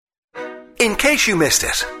In case you missed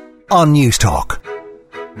it, on News Talk.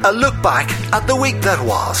 A look back at the week that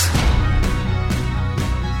was.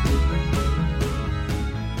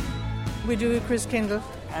 We do Chris Kindle.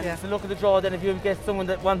 And it's a look at the draw then if you get someone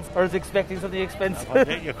that wants or is expecting something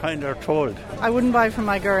expensive. You kind of are told. I wouldn't buy for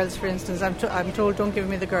my girls, for instance. I'm told don't give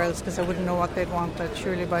me the girls because I wouldn't know what they'd want. I'd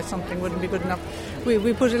surely buy something wouldn't be good enough.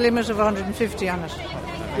 We put a limit of 150 on it.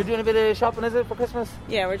 You're doing a bit of shopping, is it, for Christmas?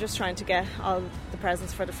 Yeah, we're just trying to get all the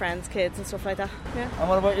presents for the friends, kids and stuff like that. Yeah. And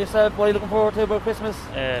what about yourself? What are you looking forward to about Christmas?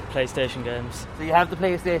 PlayStation games. So you have the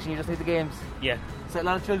PlayStation, you just need the games? Yeah. So a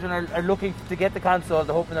lot of children are looking to get the console,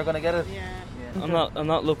 they're hoping they're going to get it? Yeah. I'm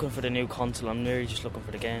not looking for the new console, I'm really just looking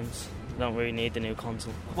for the games. I don't really need the new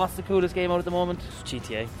console. What's the coolest game out at the moment?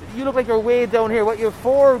 GTA. You look like you're way down here. What, you have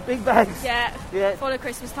 4 big bags? Yeah, full of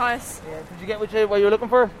Christmas toys. Yeah. Did you get what you were looking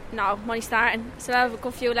for? No, money starting. Still have a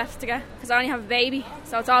good few left to get because I only have a baby,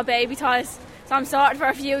 so it's all baby toys. So I'm sorted for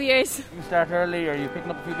a few years. You start early, or are you picking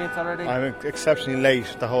up a few bits already? I'm exceptionally late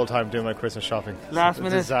the whole time doing my Christmas shopping. Last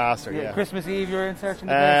minute? Disaster, yeah. Christmas Eve you're in searching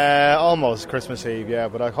the place? Almost Christmas Eve, yeah,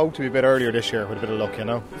 but I hope to be a bit earlier this year with a bit of luck, you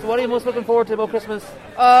know. So what are you most looking forward to about Christmas?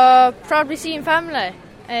 Probably seeing family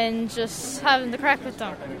and just having the crack with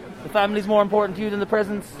them. The family's more important to you than the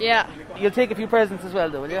presents? Yeah. You'll take a few presents as well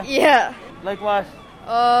though, will you? Yeah. Like what?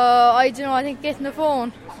 I don't know, I think getting the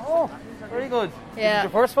phone. Oh, very good. Yeah. Is it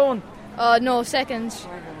your first phone? No, second.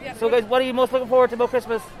 So guys, what are you most looking forward to about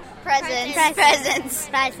Christmas? Presents.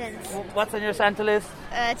 What's on your Santa list?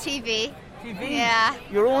 TV. TV? Yeah.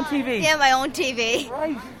 Your own TV? Yeah, my own TV.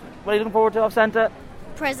 Right. What are you looking forward to off Santa?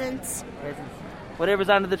 Presents. Whatever's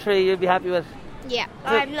under the tree you'll be happy with. Yeah.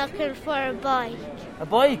 I'm looking for a bike. A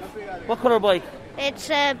bike? What colour bike? It's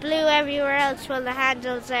blue everywhere else while the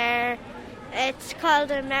handles are... It's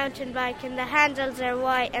called a mountain bike and the handles are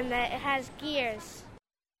white and it has gears.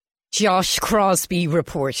 Josh Crosby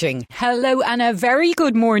reporting. Hello and a very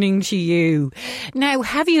good morning to you. Now,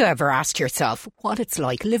 have you ever asked yourself what it's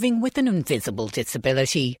like living with an invisible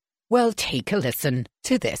disability? Well, take a listen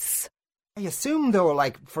to this. I assume, though,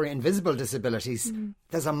 like for invisible disabilities,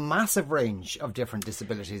 there's a massive range of different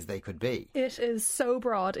disabilities they could be. It is so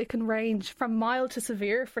broad. It can range from mild to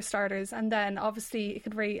severe, for starters, and then obviously it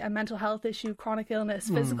could be a mental health issue, chronic illness,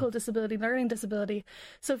 physical disability, learning disability.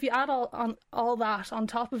 So if you add all that on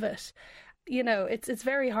top of it, you know, it's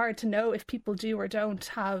very hard to know if people do or don't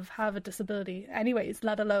have a disability anyways,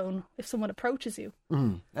 let alone if someone approaches you.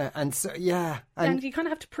 And so, yeah. And you kind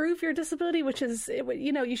of have to prove your disability, which is,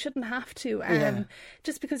 you know, you shouldn't have to.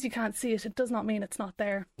 Just because you can't see it, it does not mean it's not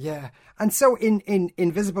there. Yeah. And so in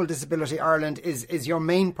Invisible Disability Ireland, is your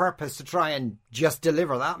main purpose to try and just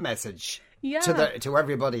deliver that message? Yeah. To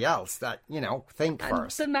everybody else that, you know, think and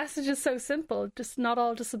first. The message is so simple. Just not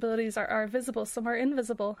all disabilities are visible. Some are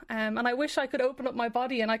invisible. And I wish I could open up my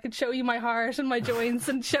body and I could show you my heart and my joints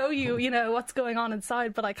and show you, you know, what's going on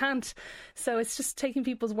inside, but I can't. So it's just taking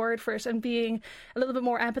people's word for it and being a little bit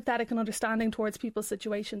more empathetic and understanding towards people's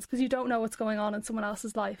situations, because you don't know what's going on in someone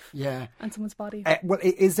else's life. Yeah. And someone's body. Well,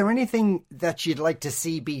 is there anything that you'd like to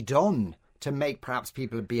see be done to make perhaps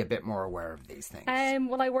people be a bit more aware of these things?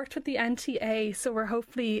 Well, I worked with the NTA, so we're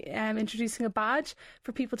hopefully introducing a badge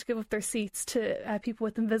for people to give up their seats to people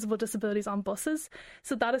with invisible disabilities on buses.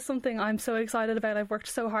 So that is something I'm so excited about. I've worked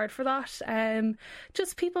so hard for that.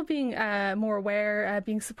 Just people being more aware,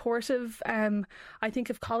 being supportive. I think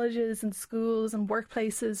if colleges and schools and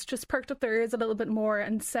workplaces just perked up their ears a little bit more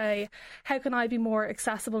and say, how can I be more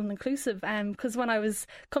accessible and inclusive? Because when I was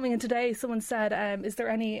coming in today, someone said, is there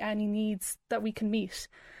any needs that we can meet?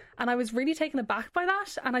 And I was really taken aback by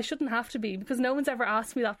that, and I shouldn't have to be, because no one's ever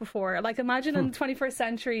asked me that before. Like, imagine in the 21st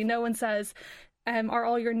century, no one says, are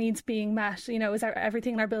all your needs being met? You know, is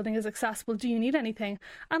everything in our building is accessible? Do you need anything?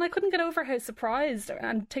 And I couldn't get over how surprised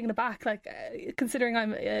and taken aback, like, considering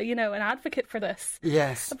I'm, you know, an advocate for this.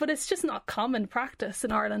 Yes. But it's just not common practice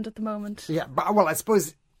in Ireland at the moment. Yeah, but, well, I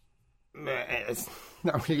suppose it's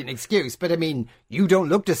not really an excuse, but I mean, you don't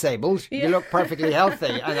look disabled. You look perfectly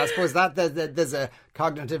healthy. And I suppose that there's a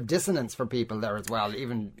cognitive dissonance for people there as well,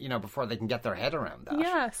 even, you know, before they can get their head around that.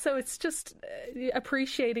 Yeah, so it's just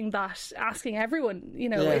appreciating that, asking everyone, you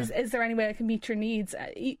know, is there any way I can meet your needs?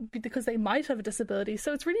 Because they might have a disability.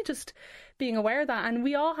 So it's really just being aware of that. And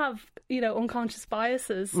we all have, you know, unconscious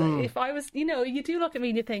biases. If I was, you know, you do look at me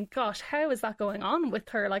and you think, gosh, how is that going on with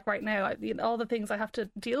her? Like right now, all the things I have to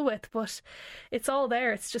deal with, but it's all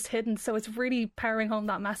there. It's just hidden. So it's really powering home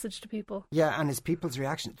that message to people. Yeah, and it's people's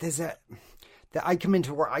reaction. I come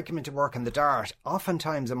into work on the Dart.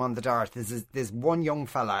 Oftentimes I'm on the Dart. There's one young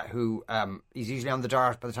fella who he's usually on the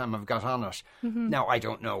Dart by the time I've got on it. Mm-hmm. Now I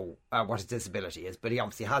don't know what his disability is, but he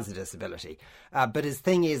obviously has a disability. But his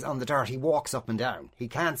thing is, on the Dart he walks up and down. He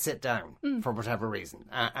can't sit down for whatever reason,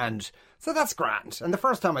 and so that's grand. And the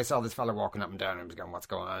first time I saw this fella walking up and down, I was going, "What's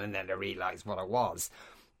going on?" And then I realised what it was.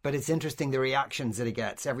 But it's interesting the reactions that he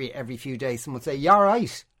gets every few days. Someone will say, "You all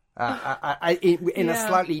right?" In a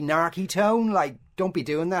slightly narky tone, like, don't be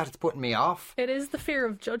doing that, it's putting me off. It is the fear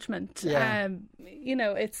of judgment.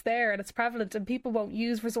 It's there and it's prevalent, and people won't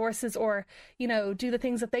use resources or, do the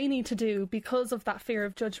things that they need to do because of that fear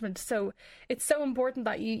of judgment. So it's so important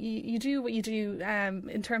that you do what you do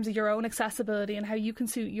in terms of your own accessibility and how you can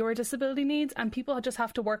suit your disability needs, and people just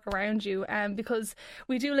have to work around you because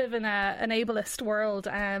we do live in an ableist world,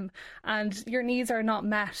 and your needs are not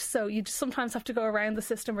met, so you just sometimes have to go around the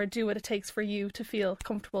system or do what it takes for you to feel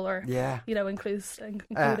comfortable or included.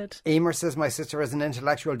 Emer says, my sister has an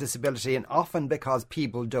intellectual disability, and often because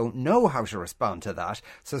people don't know how to respond to that,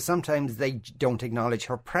 so sometimes they don't acknowledge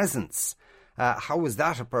her presence. How is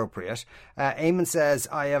that appropriate? Eamon says,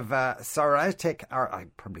 I have psoriatic, or I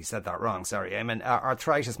probably said that wrong, sorry Eamon,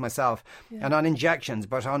 arthritis myself, and on injections,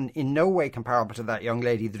 but in no way comparable to that young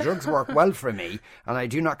lady. The drugs work well for me, and I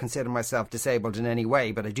do not consider myself disabled in any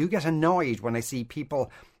way, but I do get annoyed when I see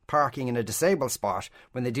people parking in a disabled spot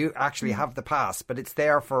when they do actually have the pass, but it's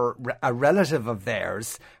there for a relative of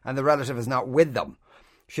theirs and the relative is not with them.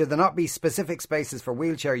 Should there not be specific spaces for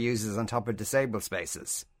wheelchair users on top of disabled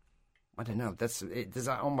spaces? I don't know. Does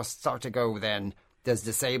that almost start to go then? There's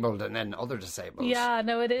disabled and then other disabled. Yeah,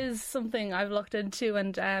 no, it is something I've looked into,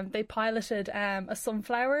 and they piloted a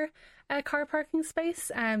sunflower car parking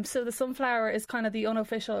space. So the sunflower is kind of the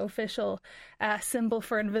official symbol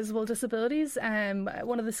for invisible disabilities.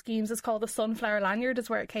 One of the schemes is called the sunflower lanyard,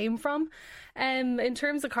 is where it came from. In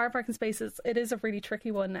terms of car parking spaces, it is a really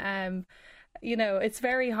tricky one. It's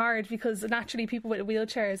very hard because naturally people with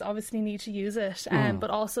wheelchairs obviously need to use it,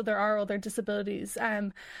 but also there are other disabilities.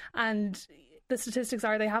 And the statistics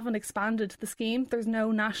are they haven't expanded the scheme. There's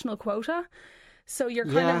no national quota. So you're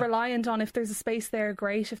kind of reliant on if there's a space there,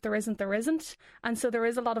 great. If there isn't, there isn't. And so there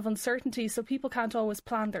is a lot of uncertainty. So people can't always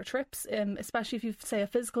plan their trips, especially if you say a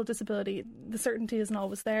physical disability. The certainty isn't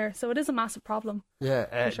always there. So it is a massive problem.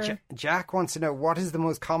 Yeah. Sure. Jack wants to know, what is the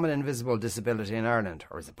most common invisible disability in Ireland?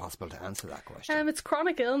 Or is it possible to answer that question? It's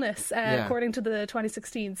chronic illness, according to the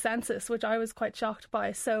 2016 census, which I was quite shocked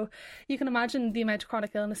by. So you can imagine the amount of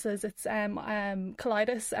chronic illnesses. It's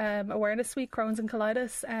colitis, awareness week, Crohn's and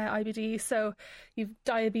colitis, IBD. So you've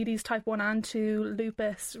diabetes type 1 and 2,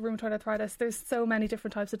 lupus, rheumatoid arthritis. There's so many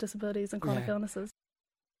different types of disabilities and chronic illnesses.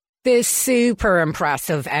 The super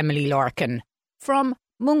impressive Emily Larkin from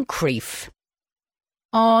Moncrief.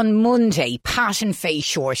 On Monday, Pat and Faye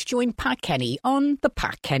Short joined Pat Kenny on The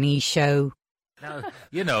Pat Kenny Show. Now,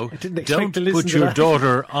 don't put your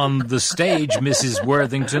daughter on the stage, Mrs.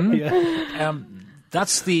 Worthington.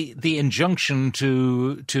 That's the injunction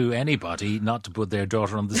to anybody not to put their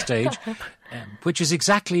daughter on the stage, which is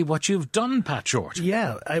exactly what you've done, Pat Short.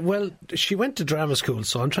 Yeah, well, she went to drama school,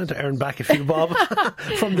 so I'm trying to earn back a few bob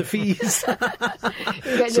from the fees.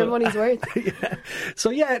 You're getting your money's worth. Yeah. So,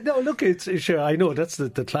 look, sure, I know that's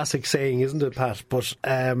the classic saying, isn't it, Pat? But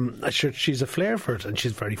sure, she's a flair for it, and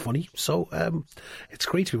she's very funny. So it's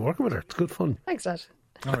great to be working with her. It's good fun. Thanks, Dad.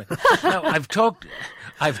 All right. Now, I've talked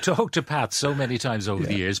to Pat so many times over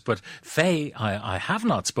the years, but Faye, I have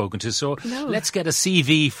not spoken to. So let's get a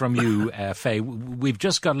CV from you, Faye. We've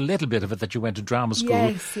just got a little bit of it that you went to drama school.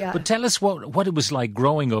 Yes, yeah. But tell us what it was like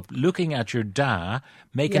growing up, looking at your dad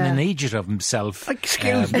making an idiot of himself on stage.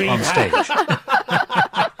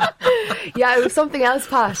 Yeah, it was something else,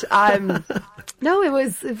 Pat. No, it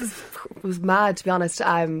was mad, to be honest.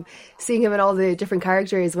 Seeing him in all the different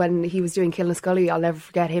characters when he was doing Killing Scully, I'll never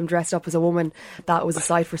forget him dressed up as a woman. That was a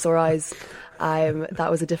sight for sore eyes. That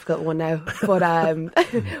was a difficult one now, but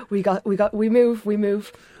we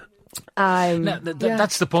move.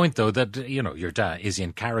 That's the point, though, that your dad is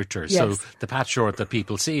in character. Yes. So the Pat Short that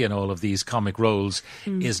people see in all of these comic roles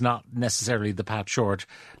is not necessarily the Pat Short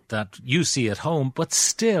that you see at home, but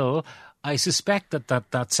still, I suspect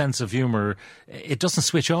that sense of humour, it doesn't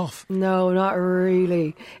switch off. No, not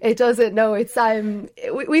really. It doesn't. No, it's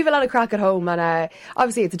we have a lot of crack at home, and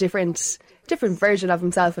obviously it's a different version of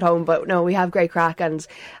himself at home. But no, we have great crack, and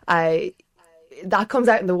that comes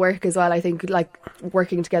out in the work as well. I think, like,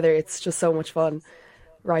 working together, it's just so much fun.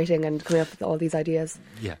 writing and coming up with all these ideas.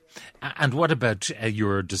 Yeah. And what about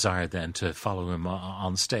your desire then to follow him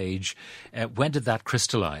on stage? When did that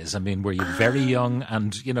crystallise? I mean, were you very young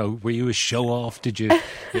and, were you a show-off? Did you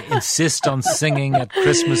insist on singing at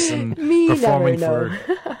Christmas and performing for...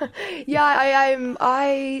 Yeah,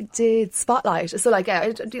 I did Spotlight. So I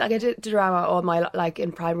did drama all my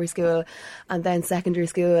in primary school and then secondary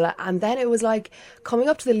school, and then it was coming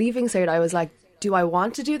up to the Leaving Cert. I was like, do I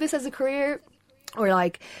want to do this as a career? Or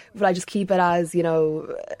will I just keep it as,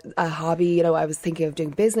 a hobby? I was thinking of doing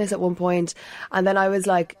business at one point, and then I was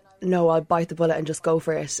like, no, I'll bite the bullet and just go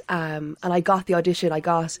for it. And I got the audition. I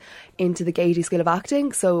got into the Gaiety School of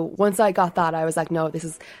Acting. So once I got that, I was like, no,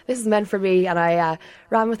 this is meant for me. And I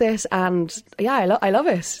ran with it. And yeah, I love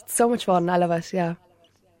it. It's so much fun. I love it. Yeah.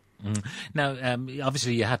 Now,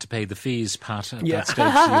 obviously, you had to pay the fees, Pat, at that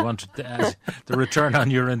stage, so you wanted the return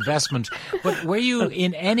on your investment. But were you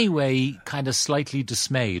in any way kind of slightly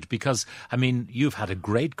dismayed? Because, I mean, you've had a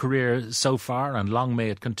great career so far, and long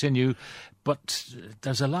may it continue, but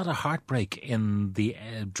there's a lot of heartbreak in the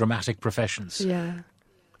dramatic professions. Yeah.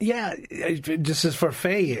 Yeah, this is for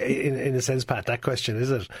Faye, in a sense, Pat, that question,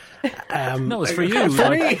 is it? No, it's for you. For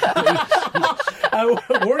me?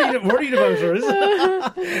 Worried about her, is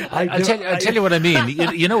it? I'll tell you what I mean.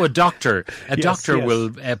 A doctor will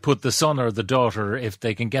put the son or the daughter, if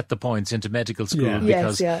they can get the points, into medical school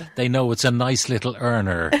because they know it's a nice little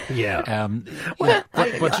earner. Yeah.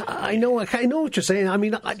 I know what you're saying. I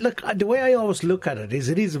mean, the way I always look at it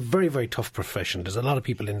is a very, very tough profession. There's a lot of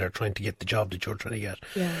people in there trying to get the job that you're trying to get.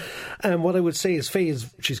 Yeah. And what I would say is Faye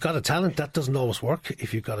she's got a talent. That doesn't always work.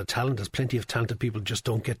 If you've got a talent, there's plenty of talented people just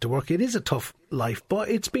don't get to work. It is a tough life, but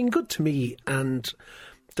it's been good to me. And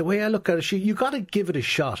the way I look at it, you got to give it a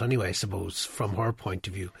shot anyway, I suppose, from her point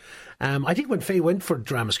of view. I think when Faye went for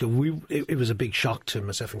drama school, it was a big shock to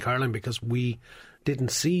myself and Caroline because we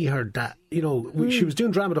didn't see her that, she was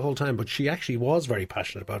doing drama the whole time, but she actually was very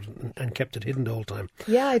passionate about it and kept it hidden the whole time.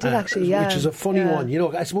 Yeah, I did actually, yeah. Which is a funny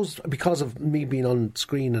one. I suppose because of me being on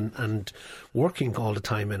screen and working all the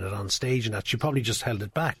time in it on stage and that, she probably just held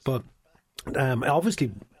it back. But I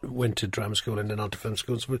obviously went to drama school and then on to film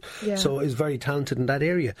school, so is very talented in that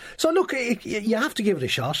area. So look, you have to give it a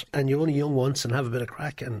shot, and you're only young once, and have a bit of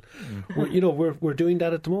crack, and we're doing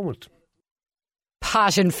that at the moment.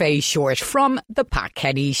 Pat and Faye Short from The Pat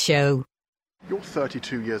Kenny Show. You're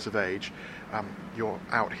 32 years of age. You're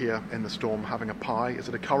out here in the storm having a pie. Is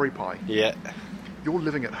it a curry pie? Yeah. You're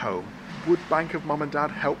living at home. Would Bank of Mum and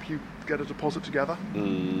Dad help you get a deposit together?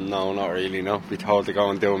 No, not really, no. Be told to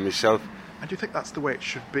go and do it myself. And do you think that's the way it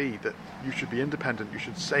should be? That you should be independent, you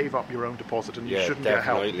should save up your own deposit and you shouldn't get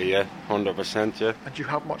help? Yeah, definitely, yeah. 100%, yeah. And do you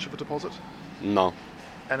have much of a deposit? No.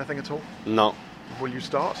 Anything at all? No. Will you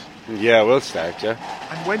start? Yeah, we'll start, yeah.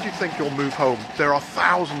 And when do you think you'll move home? There are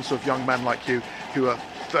thousands of young men like you who are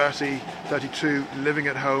 30, 32, living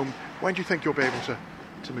at home. When do you think you'll be able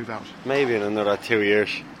to move out? Maybe in another 2 years.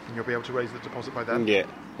 And you'll be able to raise the deposit by then? Yeah,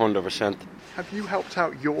 100%. Have you helped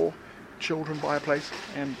out your children buy a place?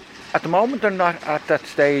 At the moment they're not at that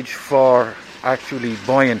stage for actually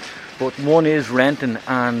buying, but one is renting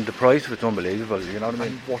and the price of it's unbelievable, you know what I mean?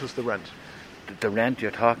 And what is the rent? The rent,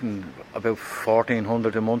 you're talking about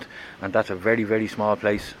 $1,400 a month, and that's a very, very small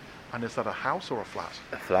place. And is that a house or a flat?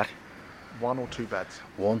 A flat. 1 or 2 beds?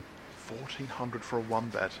 1. $1,400 for a 1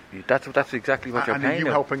 bed. That's exactly what you're paying. And are you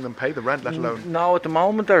helping them pay the rent, let alone? No, at the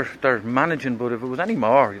moment they're managing, but if it was any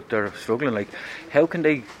more, they're struggling. How can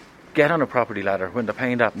they get on a property ladder when they're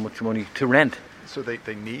paying that much money to rent? So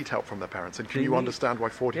they need help from their parents. And can you understand why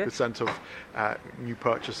 40% of new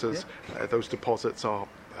purchases, those deposits are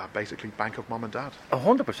basically Bank of Mum and Dad?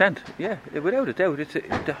 100%, yeah, without a doubt.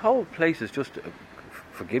 The whole place is just,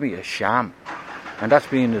 forgive me, a sham. And that's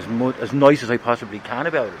being as nice as I possibly can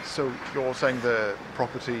about it. So you're saying the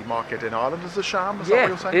property market in Ireland is a sham? Is that what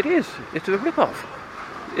you're saying? It is. It's a rip-off.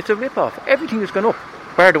 It's a rip-off. Everything has gone up,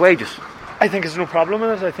 bar the wages. I think there's no problem in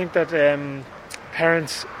it. I think that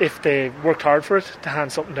parents, if they worked hard for it, to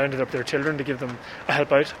hand something down to their children, to give them a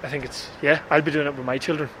help out, I think I'll be doing it with my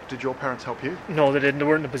children. Did your parents help you? No, they didn't. They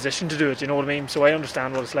weren't in a position to do it, you know what I mean? So I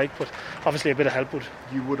understand what it's like, but obviously a bit of help would.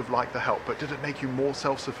 You would have liked the help, but did it make you more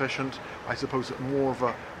self-sufficient? I suppose more of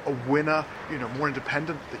a winner, more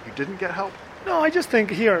independent, that you didn't get help? No, I just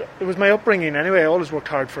think it was my upbringing anyway. I always worked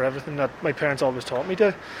hard for everything that my parents always taught me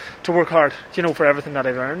to work hard, for everything that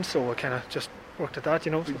I've earned. So I kind of just worked at that,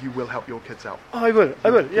 But you will help your kids out? Oh, I will.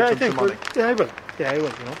 Yeah, I think. I will.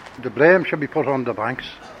 The blame should be put on the banks.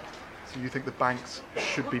 So you think the banks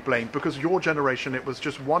should be blamed? Because your generation, it was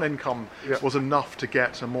just one income was enough to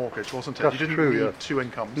get a mortgage, wasn't it? That's you didn't true, need 2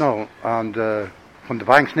 incomes. No, and when the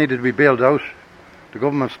banks needed to be bailed out, The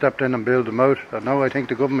government stepped in and bailed them out, and now I think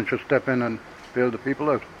the government should step in and bail the people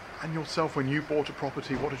out. And yourself, when you bought a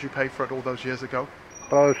property, what did you pay for it all those years ago?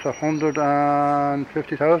 About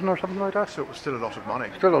 150,000 or something like that. So it was still a lot of money.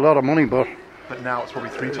 Still a lot of money, but now it's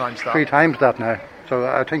probably 3 times that. 3 times that now. So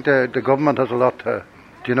I think the government has a lot to,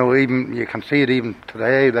 even you can see it even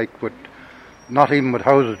today, like with, not even with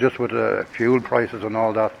houses, just with fuel prices and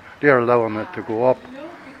all that. They're allowing it to go up,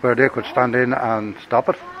 where they could stand in and stop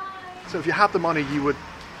it. So if you had the money, you would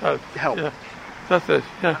help. Yeah, that's it.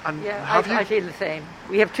 Yeah. And I feel the same.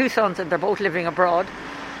 We have 2 sons, and they're both living abroad.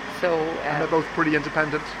 So and they're both pretty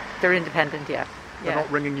independent. They're independent, yeah. They're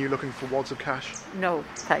not ringing you looking for wads of cash. No,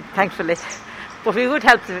 thankfully. But we would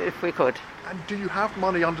help them if we could. And do you have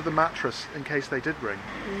money under the mattress in case they did ring?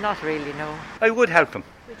 Not really, no. I would help them.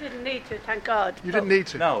 We didn't need to, thank God. You didn't need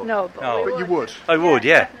to? No. But you would? I would,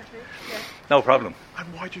 yeah. No problem.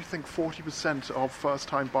 And why do you think 40% of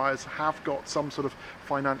first-time buyers have got some sort of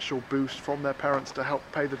financial boost from their parents to help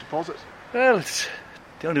pay the deposit? Well, it's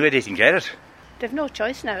the only way they can get it. They've no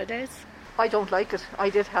choice nowadays. I don't like it. I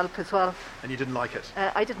did help as well. And you didn't like it?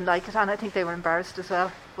 I didn't like it, and I think they were embarrassed as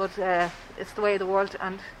well. But it's the way of the world,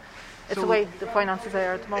 and it's the way the finances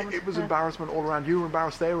are at the moment. It was embarrassment all around. You were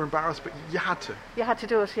embarrassed, they were embarrassed, but you had to. You had to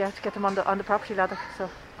do it, to get them on the property ladder. So.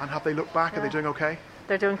 And have they looked back? Are they doing okay?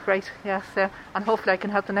 They're doing great, yes. And hopefully I can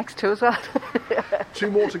help the next 2 as well. 2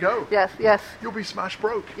 more to go? Yes. You'll be smash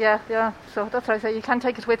broke. Yeah. So that's what I say. You can't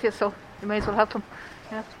take it with you, so you may as well help them.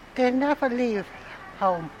 Yeah. They'll never leave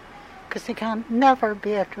home because they can never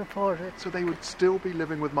be able to afford it. So they would still be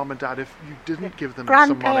living with mum and dad if you didn't give them some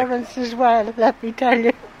money? Grandparents as well, let me tell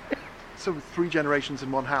you. So 3 generations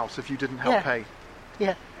in one house if you didn't help pay?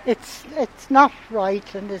 Yeah, it's not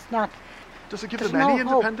right, and it's not... Does it give them any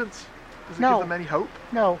independence? Does it give them any hope?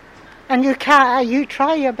 No. And you try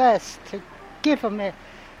your best to give them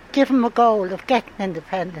a goal of getting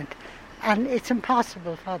independent, and it's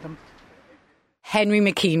impossible for them. Henry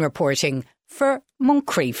McKean reporting for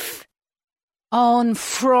Moncrief. On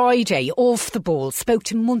Friday, Off the Ball spoke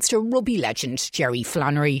to Munster rugby legend Jerry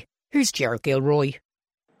Flannery. Here's Gerard Gilroy.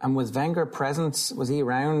 And was Wenger present? Was he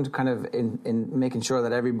around kind of in making sure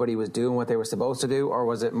that everybody was doing what they were supposed to do? Or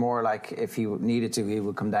was it more like if he needed to, he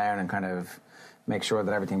would come down and kind of make sure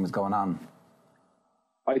that everything was going on?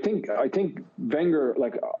 I think Wenger,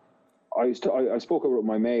 like, I spoke over with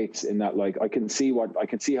my mates in that, like, I can see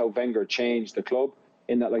how Wenger changed the club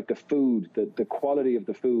in that, like, the food, the quality of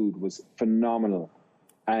the food was phenomenal.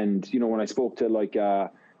 And, when I spoke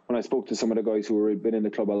to some of the guys who had been in the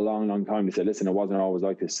club a long, long time, they said, listen, it wasn't always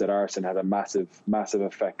like this. Said Arsene had a massive, massive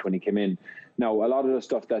effect when he came in. Now, a lot of the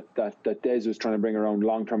stuff that Des was trying to bring around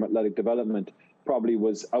long-term athletic development probably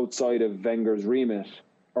was outside of Wenger's remit,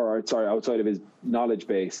 outside of his knowledge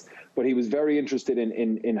base. But he was very interested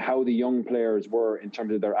in how the young players were in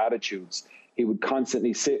terms of their attitudes. He would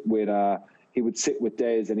constantly sit with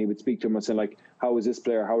Des and he would speak to him and say, like, how is this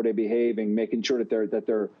player? How are they behaving? Making sure that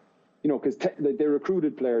they're because they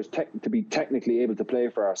recruited players to be technically able to play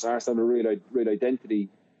for us. Arsenal had a real identity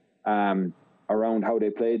around how they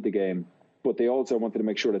played the game, but they also wanted to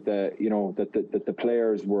make sure that the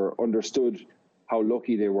players were understood how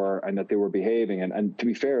lucky they were and that they were behaving. And to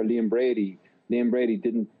be fair, Liam Brady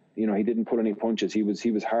didn't he didn't pull any punches. He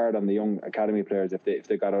was hard on the young academy players if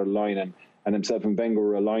they got out of line, and himself and Wenger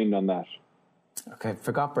were aligned on that. Okay,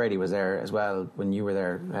 forgot Brady was there as well when you were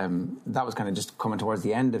there. That was kind of just coming towards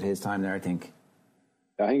the end of his time there, I think.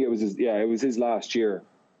 I think it was his last year.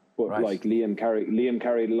 But right. Like Liam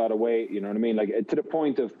carried a lot of weight, you know what I mean? Like, to the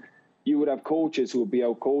point of you would have coaches who would be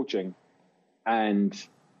out coaching, and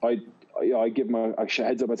I give him a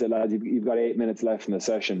heads up. I said, lads, you've got 8 minutes left in the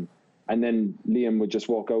session, and then Liam would just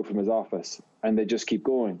walk out from his office, and they just keep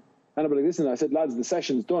going. And I'd be like, listen, I said, lads, the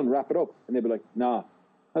session's done, wrap it up. And they'd be like, nah.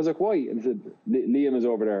 I was like, why? And they said, Liam is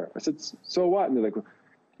over there. I said, so what? And they're like,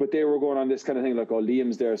 but they were going on this kind of thing, like, oh,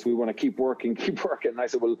 Liam's there, so we want to keep working. And I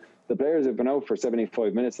said, well, the players have been out for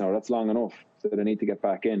 75 minutes now. That's long enough. So they need to get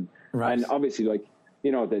back in. Right. And obviously, like,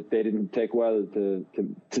 that they didn't take well to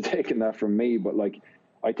taking that from me. But, like,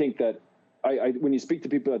 I think that I when you speak to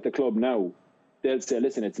people at the club now, they'll say,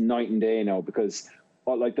 listen, it's night and day now, because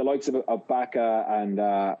like the likes of Baka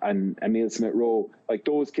and Emile Smith-Rowe, like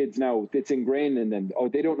those kids now, it's ingrained in them. Oh,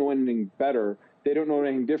 they don't know anything better. They don't know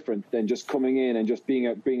anything different than just coming in and just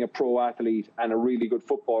being a pro athlete and a really good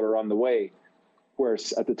footballer on the way.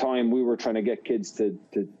 Whereas at the time we were trying to get kids to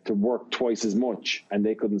work twice as much, and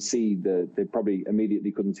they probably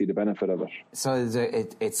immediately couldn't see the benefit of it. So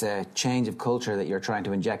it's a change of culture that you're trying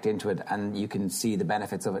to inject into it, and you can see the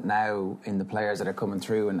benefits of it now in the players that are coming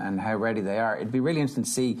through and how ready they are. It'd be really interesting to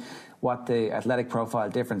see what the athletic profile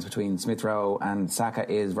difference between Smith Rowe and Saka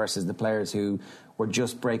is versus the players who were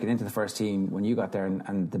just breaking into the first team when you got there,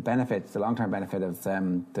 and the benefit, the long-term benefit of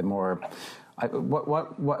the more...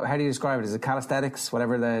 What? How do you describe it? Is it calisthenics,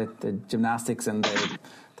 whatever the gymnastics and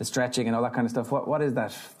the stretching and all that kind of stuff? What is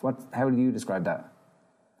that? How do you describe that?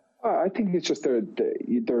 I think it's just their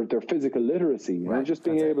physical literacy, just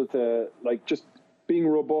being able to just being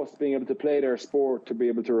robust, being able to play their sport, to be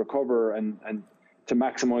able to recover and to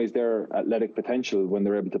maximise their athletic potential when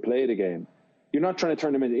they're able to play the game. You're not trying to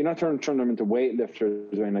turn them into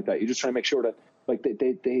weightlifters or anything like that. You're just trying to make sure that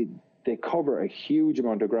they cover a huge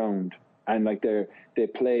amount of ground. And they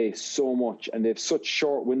play so much, and they have such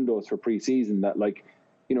short windows for pre-season that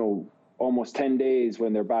almost 10 days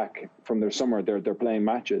when they're back from their summer, they're playing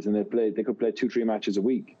matches, and they could play 2-3 matches a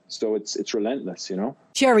week. So it's relentless,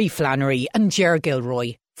 Jerry Flannery and Ger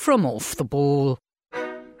Gilroy from Off the Ball.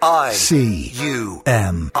 ICUMI,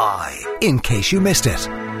 in case you missed it,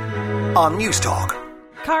 on News Talk.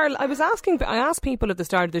 Carl, I asked people at the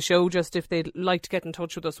start of the show just if they'd like to get in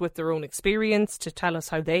touch with us with their own experience, to tell us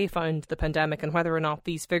how they found the pandemic and whether or not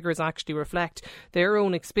these figures actually reflect their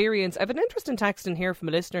own experience. I have an interesting text in here from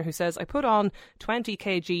a listener who says, I put on 20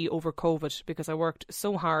 kg over COVID because I worked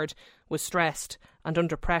so hard, was stressed and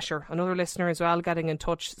under pressure. Another listener as well getting in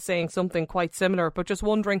touch saying something quite similar, but just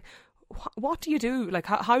wondering, what do you do?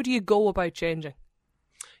 How do you go about changing?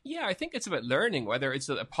 Yeah, I think it's about learning, whether it's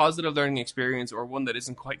a positive learning experience or one that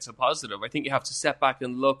isn't quite so positive. I think you have to step back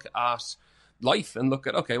and look at life and look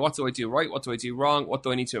at, okay, what do I do right? What do I do wrong? What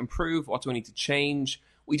do I need to improve? What do I need to change?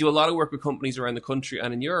 We do a lot of work with companies around the country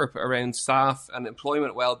and in Europe around staff and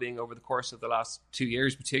employment well-being over the course of the last 2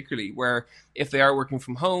 years particularly, where if they are working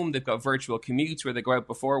from home, they've got virtual commutes where they go out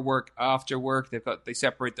before work, after work, they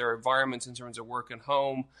separate their environments in terms of work and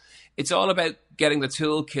home. It's all about getting the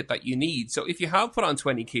toolkit that you need. So if you have put on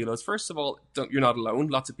 20 kilos, first of all, you're not alone.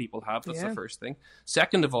 Lots of people have. That's the first thing.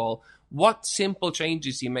 Second of all, what simple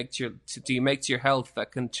changes do you make to your health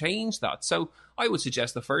that can change that? So I would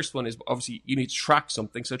suggest the first one is obviously you need to track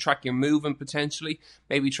something. So track your movement potentially,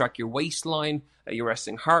 maybe track your waistline, your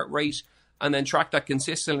resting heart rate, and then track that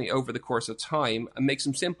consistently over the course of time and make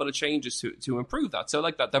some simple changes to improve that. So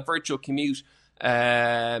like that virtual commute,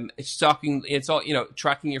 it's all,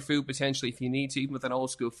 tracking your food potentially if you need to, even with an old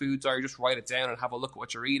school food diary, just write it down and have a look at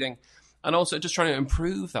what you're eating, and also just trying to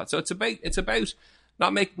improve that. So it's about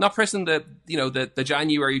not pressing the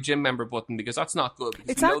January gym member button, because that's not good.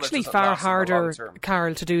 It's actually far harder,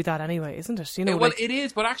 Carl, to do that anyway, isn't it? It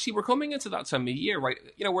is, but actually we're coming into that time of year, right?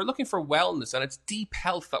 We're looking for wellness, and it's deep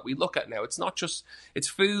health that we look at now. It's not just, it's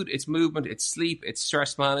food, it's movement, it's sleep, it's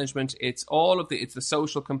stress management, it's the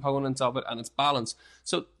social components of it, and it's balance.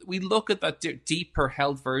 So we look at that deeper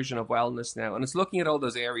health version of wellness now, and it's looking at all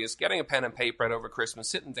those areas, getting a pen and paper out over Christmas,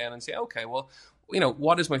 sitting down and say, okay, well,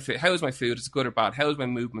 what is my food? How is my food? Is it good or bad? How is my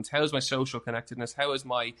movement? How is my social connectedness? How is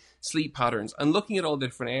my sleep patterns? And looking at all the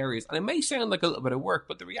different areas. And it may sound like a little bit of work,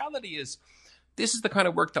 but the reality is this is the kind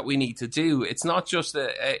of work that we need to do. It's not just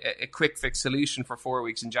a quick fix solution for 4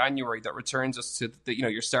 weeks in January that returns us to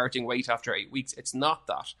your starting weight after 8 weeks. It's not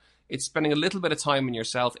that. It's spending a little bit of time in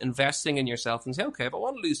yourself, investing in yourself, and say, okay, if I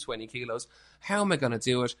want to lose 20 kilos, how am I going to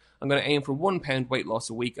do it? I'm going to aim for 1 pound weight loss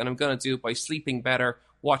a week, and I'm going to do it by sleeping better,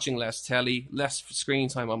 watching less telly, less screen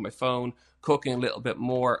time on my phone, cooking a little bit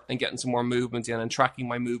more, and getting some more movement in, and tracking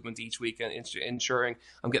my movement each week and ensuring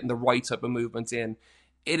I'm getting the right type of movement in.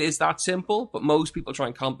 It is that simple, but most people try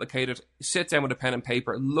and complicate it. Sit down with a pen and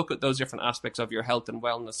paper, look at those different aspects of your health and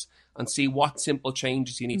wellness, and see what simple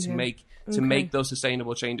changes you need to make make those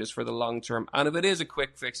sustainable changes for the long term. And if it is a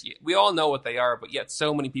quick fix, we all know what they are, but yet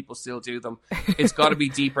so many people still do them. It's got to be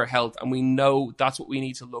deeper health, and we know that's what we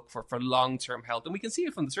need to look for long-term health. And we can see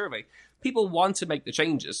it from the survey. People want to make the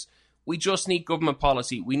changes. We just need government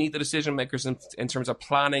policy. We need the decision makers in terms of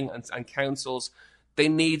planning and councils. They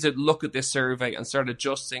need to look at this survey and start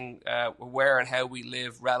adjusting where and how we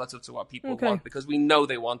live relative to what people want, because we know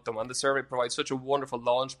they want them. And the survey provides such a wonderful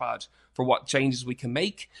launch pad for what changes we can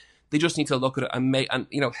make. They just need to look at it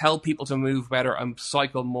and help people to move better and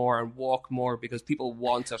cycle more and walk more, because people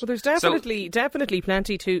want it. Well, there's definitely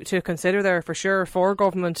plenty to consider there for sure for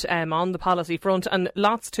government on the policy front, and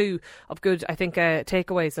lots too of good, I think,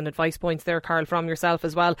 takeaways and advice points there, Carl, from yourself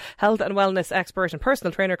as well. Health and wellness expert and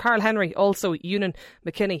personal trainer Carl Henry, also Ewan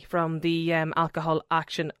McKinney from the Alcohol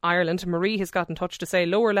Action Ireland. Marie has got in touch to say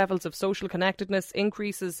lower levels of social connectedness,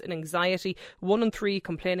 increases in anxiety, 1 in 3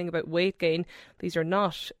 complaining about weight gain. These are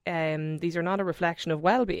not a reflection of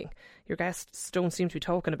well-being. Your guests don't seem to be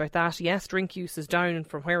talking about that. Yes, drink use is down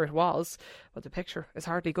from where it was, but the picture is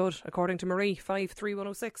hardly good, according to Marie.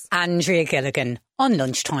 53106. Andrea Gilligan on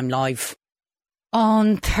Lunchtime Live.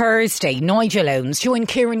 On Thursday, Nigel Owens joined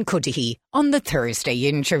Kieran Cuddihy on the Thursday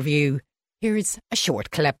interview. Here's a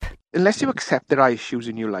short clip. Unless you accept there are issues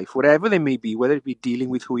in your life, whatever they may be, whether it be dealing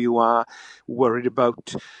with who you are, worried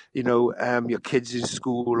about, your kids in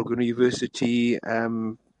school or going to university,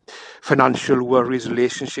 financial worries,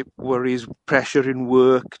 relationship worries, pressure in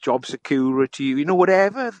work, job security,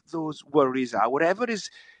 whatever those worries are, whatever is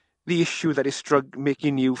the issue that is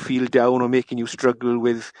making you feel down or making you struggle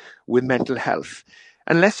with mental health.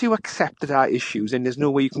 Unless you accept that there are issues, and there's no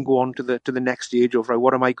way you can go on to the next stage of, right,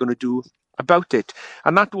 what am I going to do about it?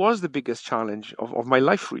 And that was the biggest challenge of my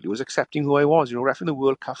life, really, was accepting who I was. Reffing the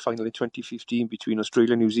World Cup final in 2015 between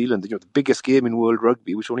Australia and New Zealand, the biggest game in world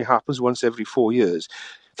rugby, which only happens once every 4 years.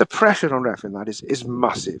 The pressure on reffing that is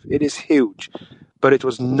massive. It is huge, but it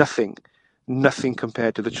was nothing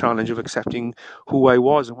compared to the challenge of accepting who I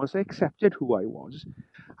was. And once I accepted who I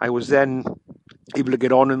was then able to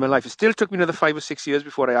get on in my life. It still took me another 5 or 6 years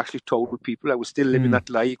before I actually told people. I was still living that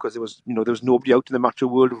lie because there was nobody out in the macho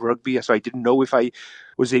world of rugby, so I didn't know if I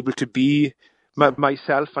was able to be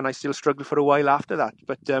myself, and I still struggled for a while after that.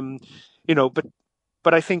 But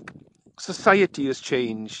I think society has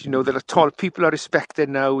changed. People are respected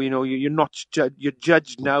now. You're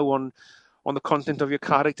judged now on the content of your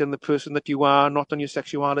character and the person that you are, not on your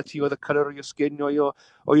sexuality or the colour of your skin or your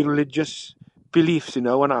religious beliefs, and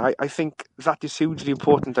I think that is hugely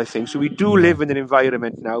important, I think. So we do live in an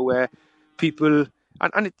environment now where people,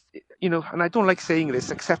 and I don't like saying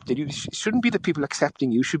this, accepted. You shouldn't be the people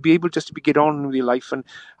accepting you. You should be able just to get on with your life and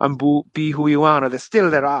be who you are. Now,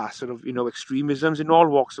 there are sort of, extremisms in all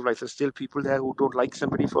walks of life. There's still people there who don't like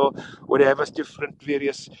somebody for whatever,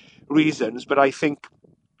 various reasons. But I think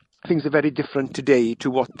things are very different today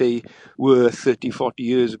to what they were 30, 40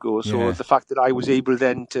 years ago. So the fact that I was able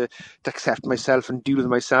then to accept myself and deal with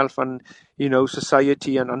myself, and,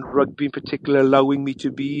 society and rugby in particular allowing me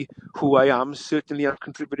to be who I am, certainly have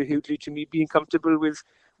contributed hugely to me being comfortable with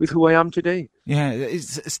who I am today. Yeah,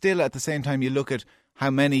 it's still at the same time you look at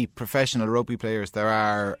how many professional rugby players there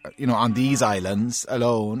are, on these islands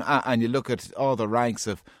alone, and you look at all the ranks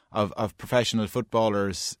of professional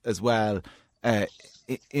footballers as well,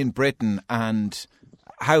 in Britain, and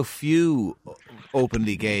how few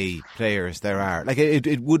openly gay players there are. Like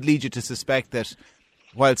it would lead you to suspect that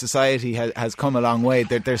while society has come a long way,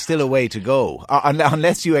 there's still a way to go.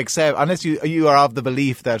 Unless you are of the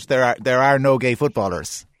belief that there are no gay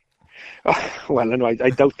footballers. Well, I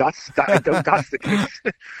doubt that's the case.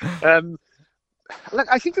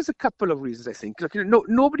 I think there's a couple of reasons. I think,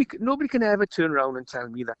 nobody can ever turn around and tell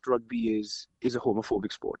me that rugby is a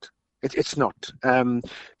homophobic sport. It's not,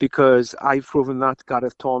 because I've proven that.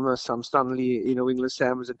 Gareth Thomas, Sam Stanley, England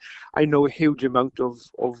Sevens, and I know a huge amount of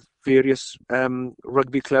various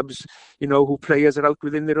rugby clubs, who players are out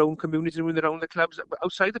within their own communities and within their own clubs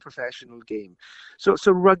outside the professional game. So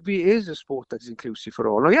rugby is a sport that is inclusive for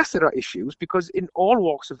all. Now, yes, there are issues, because in all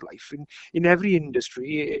walks of life, in every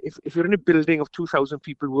industry, if you're in a building of 2,000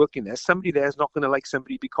 people working there, somebody there is not going to like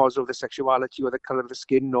somebody because of their sexuality or the colour of the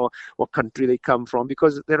skin or what country they come from,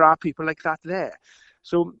 because there are people like that there.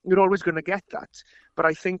 So you're always going to get that. But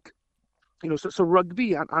I think, so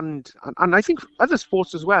rugby and I think other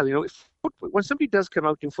sports as well, when somebody does come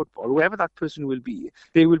out in football, whoever that person will be,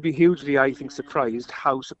 they will be hugely, I think, surprised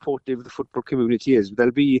how supportive the football community is.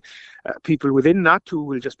 There'll be people within that who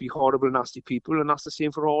will just be horrible, nasty people, and that's the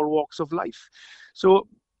same for all walks of life. So,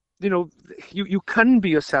 you can be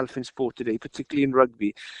yourself in sport today, particularly in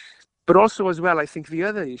rugby. But also as well, I think the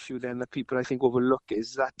other issue then that people, I think, overlook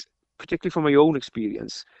is that, particularly from my own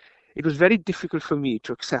experience, it was very difficult for me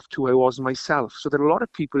to accept who I was myself. So there are a lot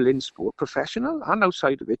of people in sport, professional and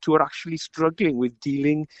outside of it, who are actually struggling with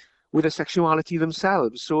dealing with their sexuality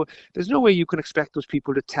themselves. So there's no way you can expect those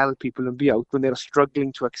people to tell people and be out when they're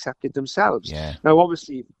struggling to accept it themselves. Yeah. Now,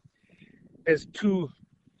 obviously, there's two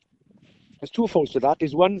faults to that.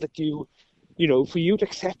 Is one that for you to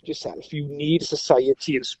accept yourself, you need a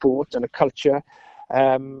society and sport and a culture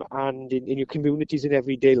and in your communities in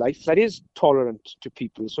everyday life that is tolerant to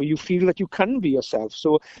people. So you feel that you can be yourself.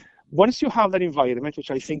 So once you have that environment,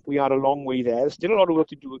 which I think we are a long way there, there's still a lot of work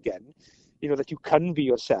to do again, that you can be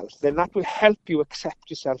yourself, then that will help you accept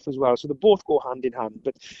yourself as well. So they both go hand in hand.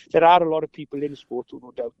 But there are a lot of people in sport who, no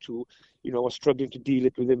doubt, too, are struggling to deal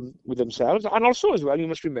it with themselves. And also, as well, you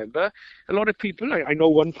must remember, a lot of people, I know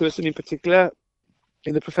one person in particular,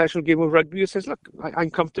 in the professional game of rugby, who says, look, I'm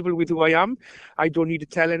comfortable with who I am. I don't need to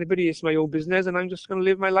tell anybody. It's my own business, and I'm just going to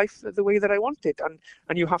live my life the way that I want it.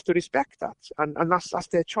 And you have to respect that. And that's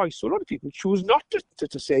their choice. So a lot of people choose not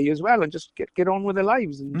to say as well and just get on with their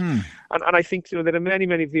lives. And I think there are many,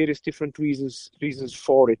 many various different reasons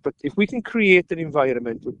for it. But if we can create an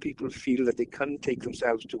environment where people feel that they can take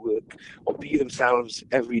themselves to work or be themselves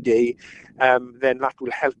every day, then that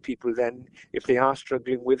will help people then, if they are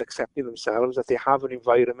struggling with accepting themselves, that they have an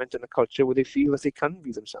environment and a culture where they feel that they can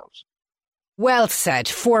be themselves. Well said,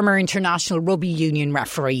 former International Rugby Union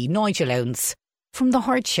referee Nigel Owens from the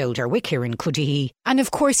Hard Shoulder with Kieran Cuddihy. And of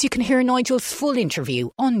course you can hear Nigel's full interview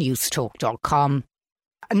on newstalk.com.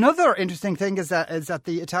 Another interesting thing is that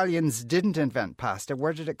the Italians didn't invent pasta.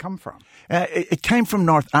 Where did it come from? It came from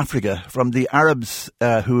North Africa, from the Arabs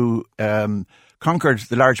who conquered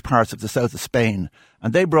the large parts of the south of Spain,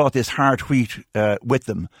 and they brought this hard wheat with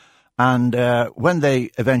them. And when they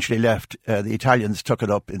eventually left, the Italians took it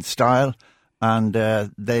up in style, and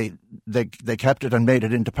they kept it and made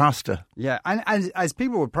it into pasta. Yeah, and as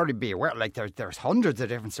people would probably be aware, like there's hundreds of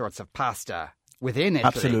different sorts of pasta within Italy.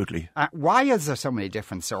 Absolutely. Why is there so many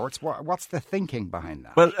different sorts? What's the thinking behind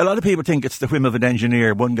that? Well, a lot of people think it's the whim of an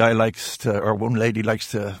engineer. One guy likes to, or one lady likes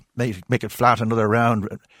to make it flat, another round.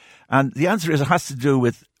 And the answer is it has to do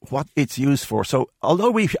with what it's used for. So although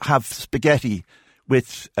we have spaghetti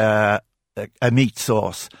with a meat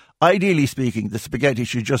sauce, ideally speaking, the spaghetti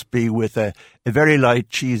should just be with a very light,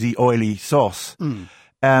 cheesy, oily sauce,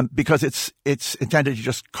 because it's intended to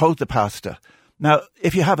just coat the pasta. Now,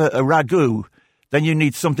 if you have a ragu, then you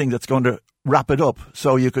need something that's going to wrap it up.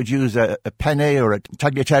 So you could use a penne or a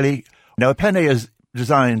tagliatelle. Now, a penne is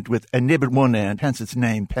designed with a nib at one end, hence its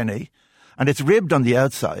name, penne, and it's ribbed on the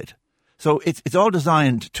outside. So it's all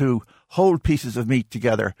designed to hold pieces of meat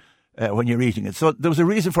together when you're eating it. So there was a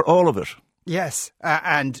reason for all of it. Yes,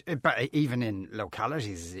 but even in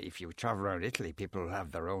localities, if you travel around Italy, people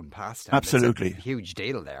have their own pasta. Absolutely. It's a huge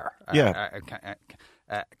deal there. Yeah.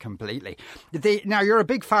 Completely. Now, you're a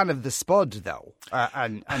big fan of the spud, though,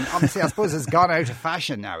 and obviously, I suppose, it's gone out of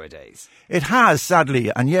fashion nowadays. It has,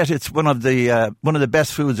 sadly, and yet it's one of the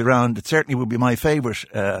best foods around. It certainly would be my favourite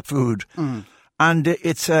food. And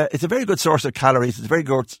it's a very good source of calories. It's a very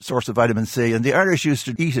good source of vitamin C. And the Irish used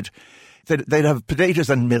to eat it. They'd have potatoes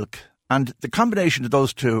and milk. And the combination of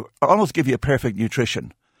those two almost give you a perfect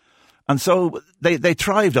nutrition. And so they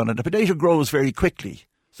thrived on it. The potato grows very quickly.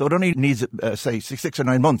 So it only needs, say, 6 or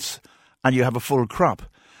 9 months. And you have a full crop.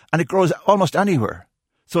 And it grows almost anywhere.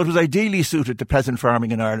 So it was ideally suited to peasant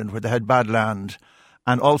farming in Ireland where they had bad land.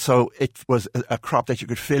 And also it was a crop that you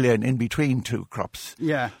could fill in between two crops.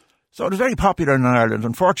 Yeah. So it was very popular in Ireland.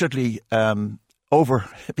 Unfortunately,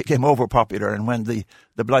 it became over popular, and when the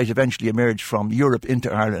blight eventually emerged from Europe into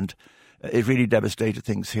Ireland, it really devastated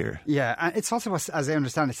things here. Yeah, and it's also, as I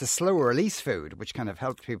understand, it's a slow release food, which kind of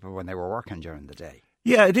helped people when they were working during the day.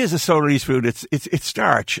 Yeah, it is a slow release food. It's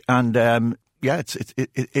starch, and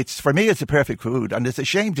it's for me it's a perfect food, and it's a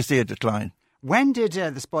shame to see it decline. When did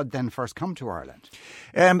the spud then first come to Ireland?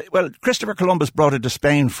 Well, Christopher Columbus brought it to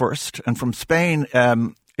Spain first, and from Spain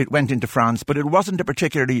it went into France, but it wasn't a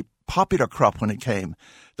particularly popular crop when it came.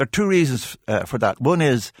 There are two reasons for that. One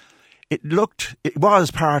is it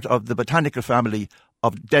was part of the botanical family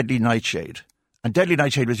of deadly nightshade, and deadly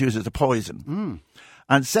nightshade was used as a poison.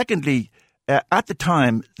 And secondly, at the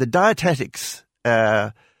time, the dietetics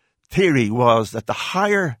theory was that the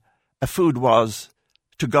higher a food was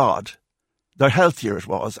to God, the healthier it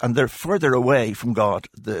was, and the further away from God,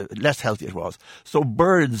 the less healthy it was. So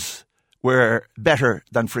birds were better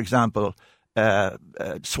than, for example,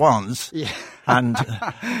 swans,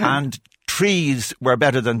 and trees were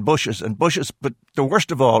better than bushes. But the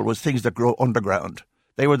worst of all was things that grow underground.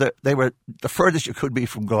 They were the furthest you could be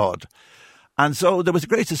from God, and so there was a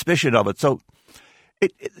great suspicion of it. So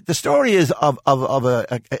the story is of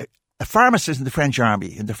a pharmacist in the French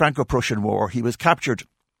army in the Franco-Prussian War. He was captured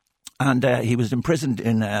and he was imprisoned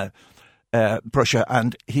in Prussia,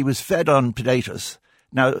 and he was fed on potatoes.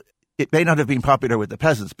 Now, it may not have been popular with the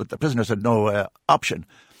peasants, but the prisoners had no option.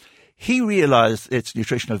 He realised its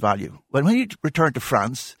nutritional value. When he returned to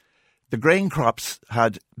France, the grain crops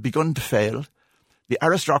had begun to fail. The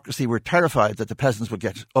aristocracy were terrified that the peasants would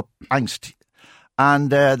get up angst. and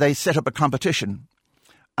they set up a competition.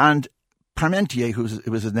 And Parmentier, it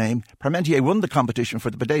was his name, Parmentier won the competition for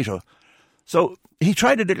the potato. So he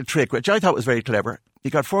tried a little trick, which I thought was very clever. He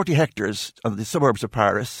got 40 hectares of the suburbs of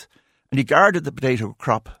Paris, and he guarded the potato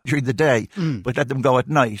crop during the day, but let them go at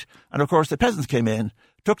night. And of course, the peasants came in,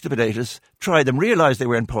 took the potatoes, tried them, realised they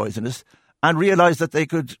weren't poisonous, and realised that they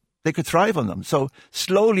could thrive on them. So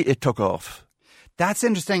slowly it took off. That's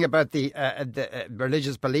interesting about the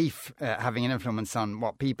religious belief having an influence on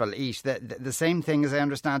what people eat. The same thing, as I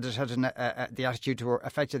understand it, had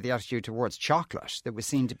affected the attitude towards chocolate that was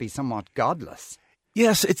seen to be somewhat godless.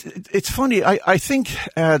 Yes, it's funny. I think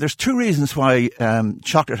there's two reasons why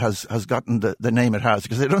chocolate has gotten the name it has,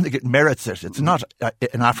 because I don't think it merits it. It's not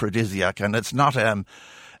an aphrodisiac, and it's not a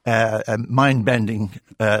mind-bending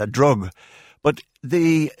drug. But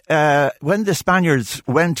when the Spaniards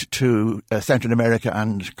went to Central America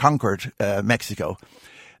and conquered Mexico,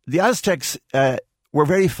 the Aztecs were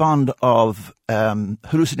very fond of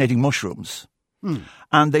hallucinating mushrooms.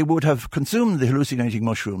 And they would have consumed the hallucinating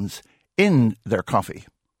mushrooms in their coffee.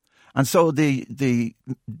 And so the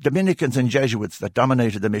Dominicans and Jesuits that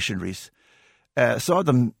dominated the missionaries saw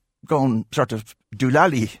them going sort of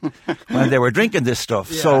doolally when they were drinking this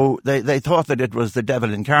stuff. Yeah. So they thought that it was the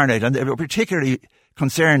devil incarnate, and they were particularly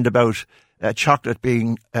concerned about chocolate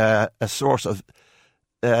being a source of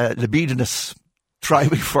libidinous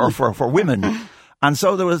thriving for women. And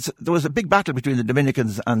so there was a big battle between the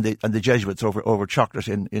Dominicans and the Jesuits over chocolate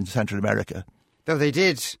in Central America. Though they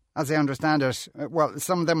did, as I understand it, well,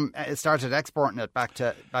 some of them started exporting it back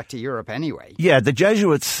to Europe anyway. Yeah, the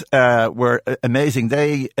Jesuits were amazing.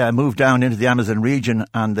 They moved down into the Amazon region,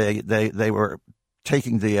 and they were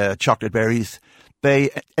taking the chocolate berries. They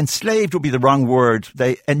enslaved would be the wrong word.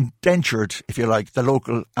 They indentured, if you like, the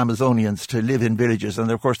local Amazonians to live in villages, and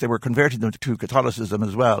of course they were converting them to Catholicism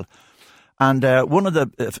as well. And one of the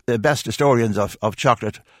best historians of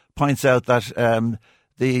chocolate points out that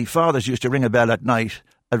the fathers used to ring a bell at night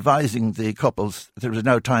advising the couples that it was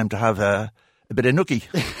now time to have a bit of nookie.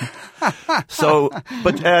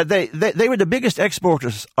 But they were the biggest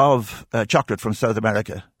exporters of chocolate from South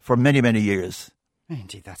America for many, many years.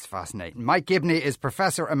 Indeed, that's fascinating. Mike Gibney is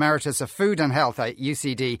Professor Emeritus of Food and Health at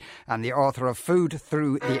UCD and the author of Food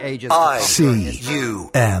Through the Ages.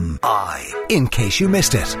 ICUMI, in case you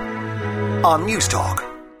missed it, on News Talk.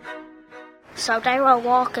 So they were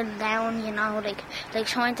walking down, like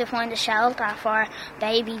trying to find a shelter for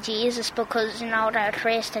baby Jesus because, they were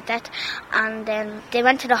traced to death. And then they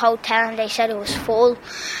went to the hotel and they said it was full.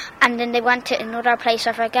 And then they went to another place,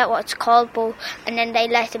 I forget what it's called, and then they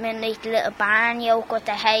let them in the little barn yoke with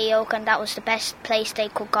the hay yoke, and that was the best place they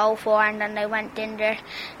could go for. And then they went in there,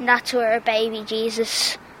 and that's where baby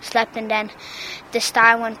Jesus slept. And then the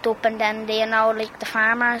star went up, and then like the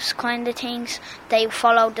farmers kind of things, they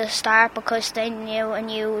followed the star because they knew a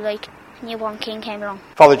newborn king came along.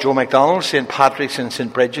 Father Joe MacDonald, St Patrick's and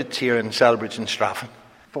St Bridget's here in Selbridge and Straffan.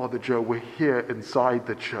 Father Joe, we're here inside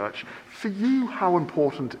the church. For you, how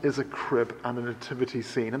important is a crib and a nativity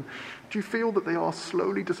scene? And do you feel that they are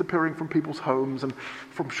slowly disappearing from people's homes and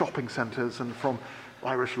from shopping centres and from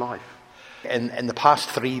Irish life? In the past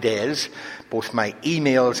 3 days, both my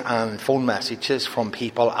emails and phone messages from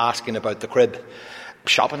people asking about the crib.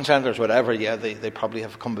 Shopping centres, whatever, they probably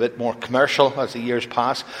have become a bit more commercial as the years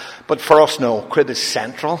pass. But for us, no, crib is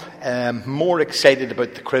central. More excited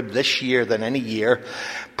about the crib this year than any year.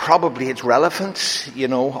 Probably its relevance,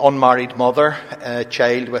 unmarried mother, a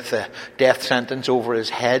child with a death sentence over his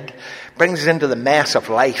head, brings us into the mess of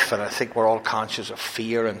life, and I think we're all conscious of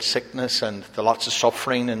fear and sickness and the lots of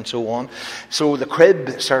suffering and so on. So the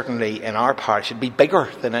crib, certainly in our parish, should be bigger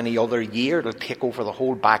than any other year. It'll take over the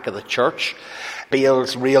whole back of the church.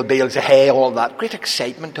 Bales, real bales of hay, all that. Great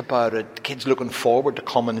excitement about it. Kids looking forward to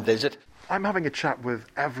come and visit. I'm having a chat with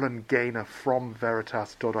Evelyn Gaynor from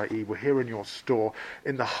Veritas.ie. We're here in your store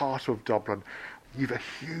in the heart of Dublin. You've a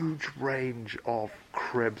huge range of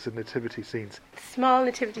cribs and nativity scenes. Small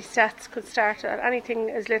nativity sets could start at anything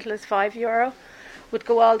as little as €5, would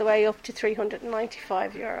go all the way up to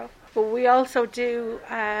 €395. But we also do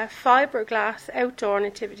fiberglass outdoor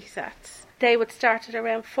nativity sets. They would start at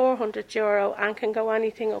around €400 and can go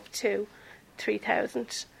anything up to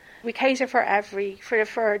 3,000. We cater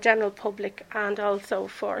for general public and also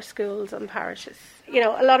for schools and parishes.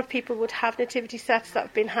 A lot of people would have nativity sets that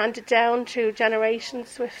have been handed down through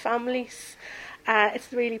generations with families.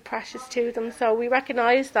 It's really precious to them, so we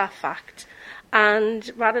recognise that fact.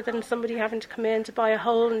 And rather than somebody having to come in to buy a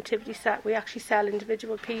whole nativity set, we actually sell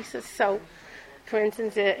individual pieces. So For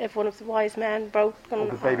instance, if one of the wise men broke or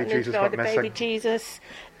the baby Jesus,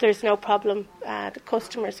 there's no problem. The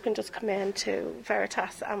customers can just come in to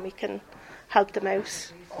Veritas and we can help them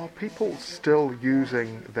out. Are people still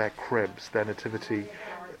using their cribs, their nativity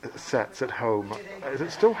sets at home? Is it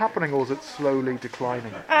still happening, or is it slowly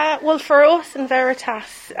declining? Well, for us in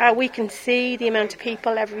Veritas, we can see the amount of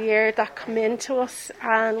people every year that come into us,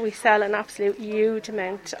 and we sell an absolute huge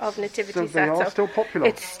amount of nativity sets. So they are still popular?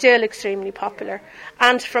 It's still extremely popular,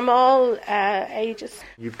 and from all ages.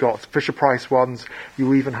 You've got Fisher-Price ones,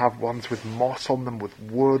 you even have ones with moss on them, with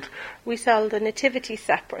wood. We sell the nativity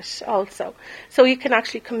separate also, so you can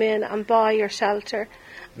actually come in and buy your shelter.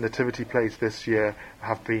 Nativity plays this year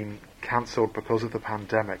have been cancelled because of the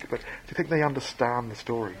pandemic, but do you think they understand the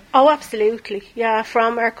story? Oh, absolutely, yeah.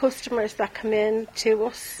 From our customers that come in to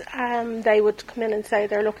us, they would come in and say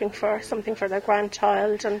they're looking for something for their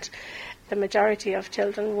grandchild, and the majority of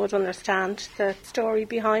children would understand the story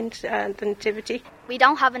behind the nativity. We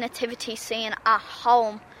don't have a nativity scene at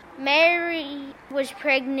home. Mary was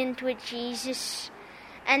pregnant with Jesus,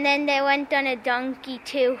 and then they went on a donkey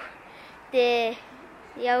to the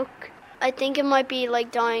yoke. I think it might be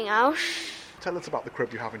like dying out. Tell us about the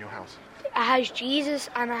crib you have in your house. It has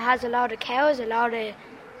Jesus, and it has a lot of cows, a lot of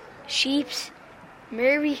sheep,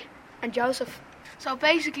 Mary and Joseph. So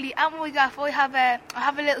basically, at my gaff, I have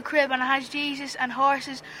a little crib, and it has Jesus and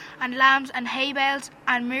horses and lambs and hay bales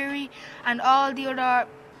and Mary and all the other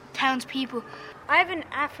townspeople. I have an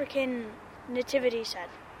African nativity set.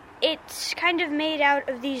 It's kind of made out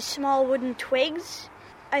of these small wooden twigs.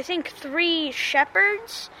 I think 3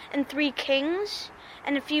 shepherds and 3 kings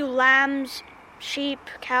and a few lambs, sheep,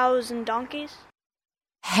 cows and donkeys.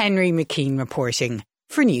 Henry McKean reporting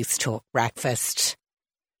for News Talk Breakfast.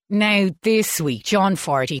 Now this week, John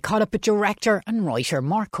Farty caught up with director and writer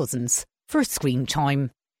Mark Cousins for Screen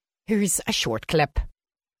Time. Here's a short clip.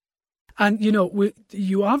 And,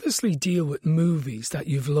 you obviously deal with movies that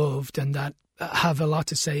you've loved and that have a lot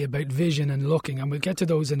to say about vision and looking, and we'll get to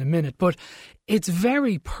those in a minute, but it's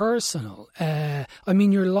very personal.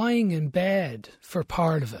 You're lying in bed for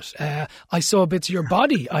part of it. I saw bits of your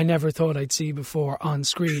body I never thought I'd see before on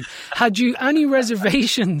screen. Had you any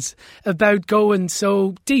reservations about going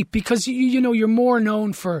so deep? Because, you're more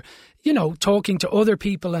known for, talking to other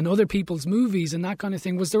people and other people's movies and that kind of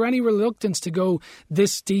thing. Was there any reluctance to go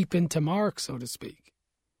this deep into Mark, so to speak?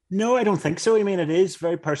 No, I don't think so. It is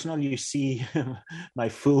very personal. You see my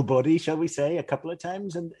full body, shall we say, a couple of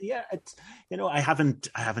times, and yeah, it's I haven't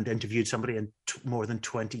interviewed somebody in more than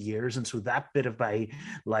 20 years, and so that bit of my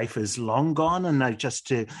life is long gone. And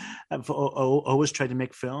I've always tried to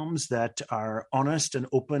make films that are honest and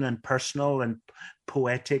open and personal and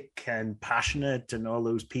poetic and passionate and all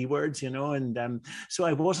those P words, and so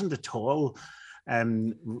I wasn't at all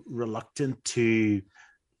reluctant to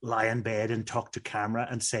lie in bed and talk to camera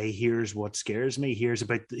and say, here's what scares me. Here.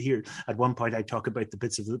 At one point, I talk about the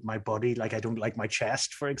bits of my body, like I don't like my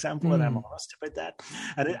chest, for example, and I'm honest about that.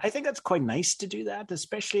 And I think that's quite nice to do that,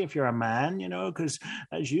 especially if you're a man, because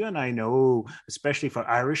as you and I know, especially for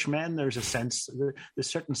Irish men, there's a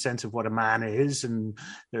certain sense of what a man is, and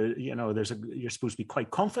you're supposed to be quite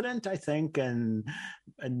confident, I think, and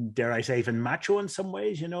dare I say, even macho in some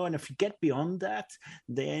ways, and if you get beyond that,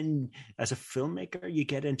 then as a filmmaker, you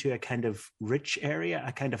get into a kind of rich area,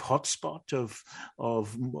 a kind of hotspot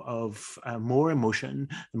of more emotion,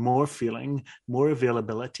 more feeling, more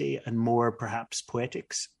availability, and more perhaps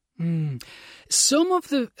poetics. Some of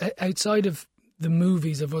the outside of the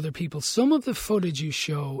movies of other people, some of the footage you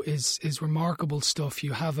show is remarkable stuff.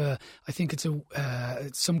 You have I think it's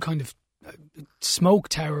some kind of smoke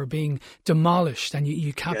tower being demolished, and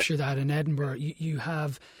you capture that in Edinburgh. You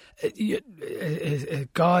have a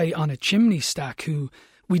guy on a chimney stack who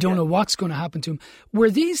we don't know what's going to happen to him. Were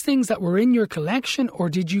these things that were in your collection, or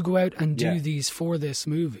did you go out and do these for this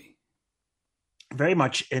movie? Very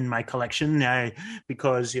much in my collection,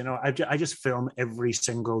 because, I just film every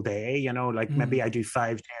single day, maybe I do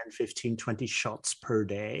 5, 10, 15, 20 shots per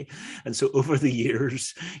day. And so over the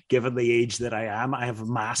years, given the age that I am, I have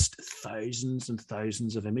amassed thousands and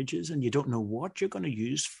thousands of images, and you don't know what you're going to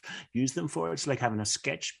use them for. It's like having a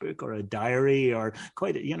sketchbook or a diary, or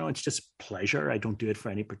it's just pleasure. I don't do it for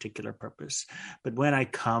any particular purpose. But when I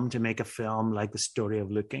come to make a film like The Story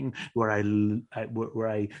of Looking, where I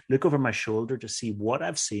look over my shoulder to see what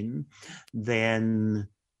I've seen, then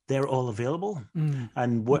they're all available.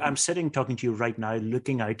 And I'm sitting talking to you right now,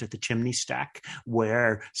 looking out at the chimney stack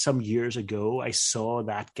where some years ago I saw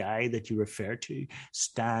that guy that you referred to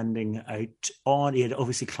standing out on. He had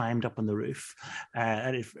obviously climbed up on the roof,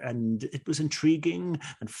 and it was intriguing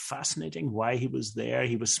and fascinating why he was there.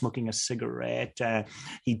 He was smoking a cigarette.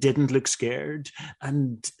 He didn't look scared,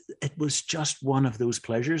 and it was just one of those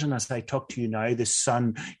pleasures. And as I talk to you now, the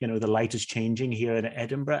sun, the light is changing here in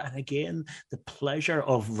Edinburgh, and again, the pleasure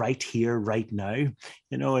of right here, right now.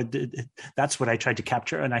 That's what I tried to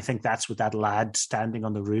capture, and I think that's what that lad standing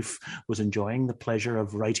on the roof was enjoying, the pleasure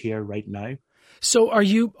of right here, right now. So are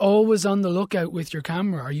you always on the lookout with your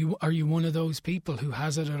camera? Are you one of those people who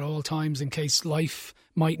has it at all times in case life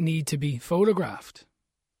might need to be photographed?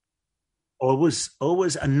 Always,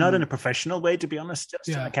 and not in a professional way, to be honest, just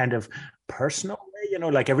in a kind of personal way.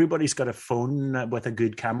 Like everybody's got a phone with a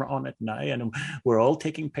good camera on it now, and we're all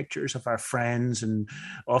taking pictures of our friends, and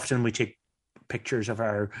often we take pictures of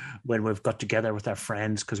when we've got together with our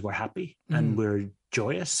friends because we're happy and we're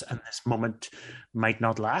joyous, and this moment might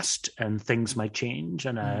not last, and things might change,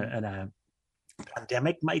 and a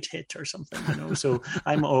pandemic might hit or something. So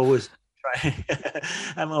I'm always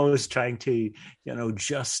trying to,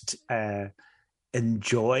 just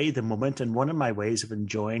enjoy the moment. And one of my ways of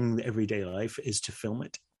enjoying everyday life is to film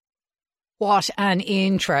it. What an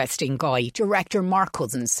interesting guy, director Mark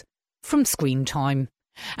Cousins from Screen Time.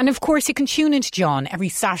 And of course you can tune into John every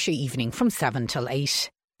Saturday evening from 7 till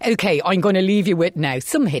 8. OK, I'm going to leave you with now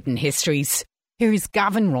some hidden histories. Here's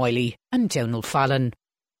Gavin Riley and Donald Fallon.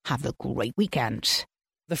 Have a great weekend.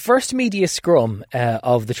 The first media scrum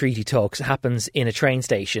of the treaty talks happens in a train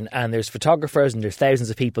station, and there's photographers and there's thousands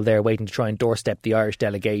of people there waiting to try and doorstep the Irish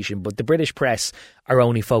delegation, but the British press are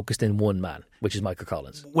only focused in one man, which is Michael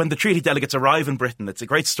Collins. When the treaty delegates arrive in Britain, it's a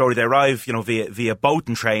great story. They arrive, via boat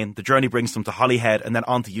and train. The journey brings them to Holyhead and then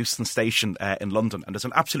on to Euston Station in London, and there's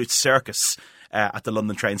an absolute circus at the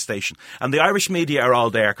London train station. And the Irish media are all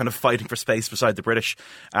there, kind of fighting for space beside the British.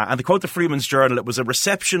 And to quote the Freeman's Journal, it was a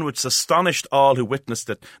reception which astonished all who witnessed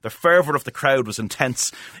it. The fervour of the crowd was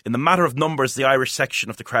intense. In the matter of numbers, the Irish section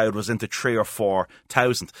of the crowd was into 3,000 or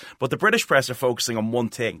 4,000. But the British press are focusing on one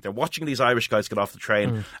thing. They're watching these Irish guys get off the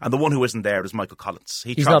train, and the one who isn't there is Michael Collins.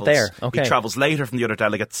 He's not there. Okay. He travels later from the other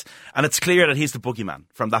delegates, and it's clear that he's the boogeyman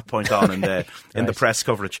from that point on in the in the press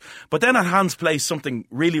coverage. But then at Hans Place, something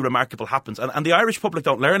really remarkable happens, and the Irish public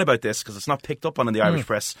don't learn about this because it's not picked up on in the Irish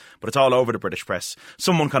press, but it's all over the British press.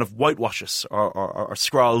 Someone kind of whitewashes or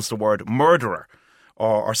scrawls the word murderer,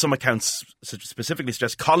 or some accounts specifically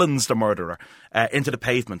suggest Collins the murderer, into the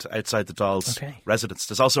pavement outside the Dáil's residence.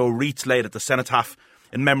 There's also a wreath laid at the cenotaph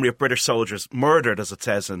in memory of British soldiers murdered, as it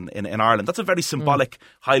says in Ireland. That's a very symbolic,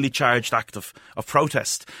 highly charged act of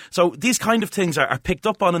protest. So these kind of things are picked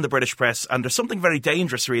up on in the British press, and there's something very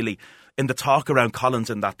dangerous, really, in the talk around Collins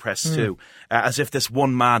in that press too, as if this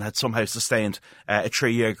one man had somehow sustained a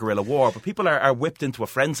 3-year guerrilla war. But people are whipped into a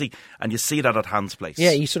frenzy, and you see that at Hans Place.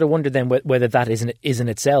 Yeah, you sort of wonder then whether that is in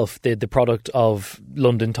itself the product of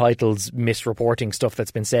London titles misreporting stuff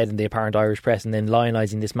that's been said in the apparent Irish press, and then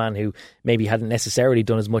lionising this man who maybe hadn't necessarily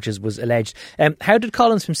done as much as was alleged. How did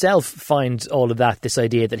Collins himself find all of that, this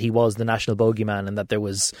idea that he was the national bogeyman and that there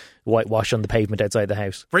was whitewash on the pavement outside the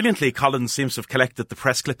house? Brilliantly, Collins seems to have collected the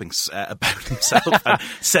press clippings about himself and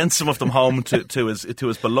sent some of them home to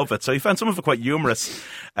his beloved. So he found some of it quite humorous.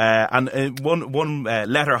 And one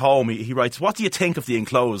letter home, he writes, "What do you think of the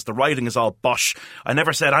enclosed? The writing is all bosh. I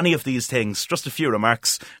never said any of these things. Just a few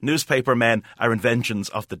remarks. Newspaper men are inventions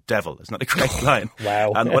of the devil." Isn't that a great line?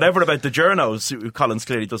 Wow. And whatever about the journos, who Collins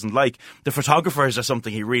clearly doesn't like, the photographers are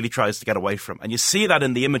something he really tries to get away from. And you see that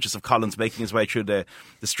in the images of Collins making his way through the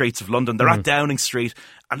streets of London. They're at Downing Street,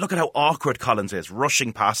 and look at how awkward Collins is,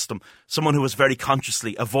 rushing past them. Someone who was very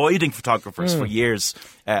consciously avoiding photographers for years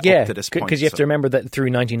up to this point. Because you have to remember that through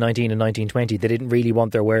 1919 and 1920, they didn't really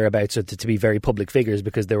want their whereabouts to be very public figures,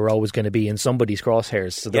 because they were always going to be in somebody's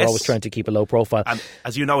crosshairs. So they're always trying to keep a low profile. And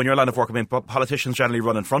as you know, in your line of work, I mean, politicians generally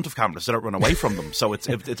run in front of cameras. They don't run away from them. So it's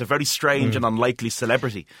a very strange and unlikely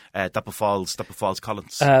celebrity that befalls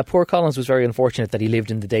Collins. Poor Collins was very unfortunate that he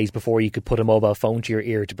lived in the days before you could put a mobile phone to your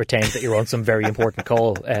ear to pretend that you're on some very important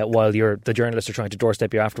call while the journalists are trying to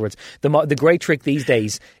doorstep you afterwards. The great trick these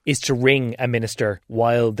days is to ring a minister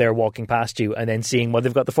while they're walking past you, and then seeing while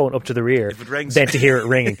they've got the phone up to their ear, then to hear it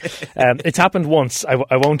ringing. It's happened once.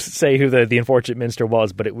 I won't say who the unfortunate minister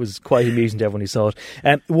was, but it was quite amusing to everyone who saw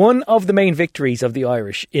it. One of the main victories of the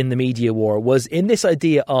Irish in the media war was in this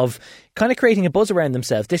idea of kind of creating a buzz around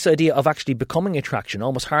themselves. This idea of actually becoming attraction,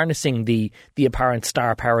 almost harnessing the apparent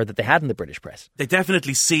star power that they had in the British press. They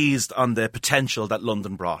definitely seized on the potential that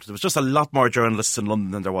London brought. There was just a lot more journalists in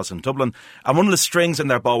London than there was in Dublin. And one of the strings in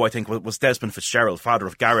their bow, I think, was Desmond Fitzgerald, father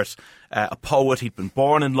of Garrett, a poet. He'd been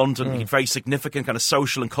born in London. He had very significant kind of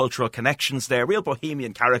social and cultural connections there, real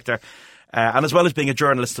bohemian character. And as well as being a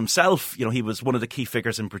journalist himself, you know, he was one of the key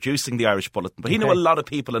figures in producing the Irish Bulletin. But he knew a lot of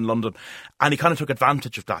people in London, and he kind of took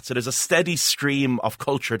advantage of that. So there's a steady stream of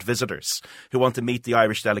cultured visitors who want to meet the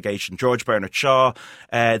Irish delegation. George Bernard Shaw,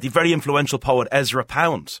 the very influential poet Ezra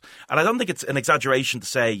Pound. And I don't think it's an exaggeration to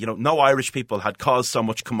say, you know, no Irish people had caused so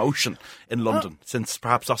much commotion in London since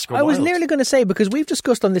perhaps Oscar Wilde. I was nearly going to say, because we've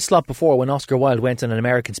discussed on this slot before when Oscar Wilde went on an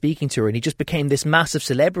American speaking tour and he just became this massive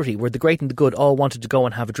celebrity where the great and the good all wanted to go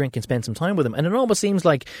and have a drink and spend some time with him, and it almost seems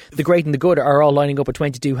like the great and the good are all lining up at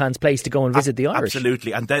 22 Hands Place to go and visit the Irish.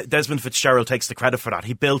 Absolutely, and Desmond Fitzgerald takes the credit for that.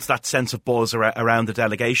 He built that sense of buzz around the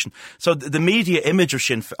delegation. So the media image of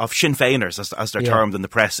Sinn Féiners, as they're termed in the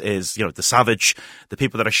press, is, you know, the savage, the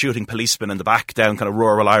people that are shooting policemen in the back down kind of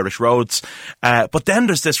rural Irish roads. But then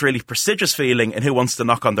there's this really prestigious feeling in who wants to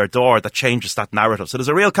knock on their door that changes that narrative. So there's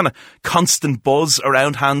a real kind of constant buzz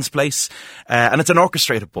around Hands Place, and it's an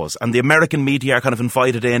orchestrated buzz. And the American media are kind of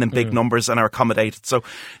invited in big numbers and are accommodated. So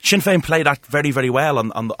Sinn Féin play that very, very well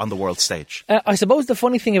on the world stage. I suppose the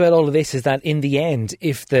funny thing about all of this is that in the end,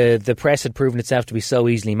 if the press had proven itself to be so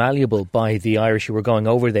easily malleable by the Irish who were going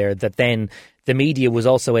over there, that then the media was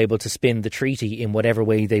also able to spin the treaty in whatever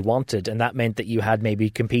way they wanted, and that meant that you had maybe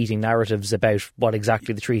competing narratives about what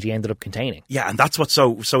exactly the treaty ended up containing. Yeah, and that's what's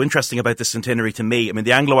so interesting about this centenary to me. I mean,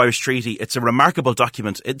 the Anglo-Irish Treaty, it's a remarkable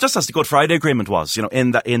document. It just as the Good Friday Agreement was, you know,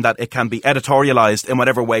 in that it can be editorialised in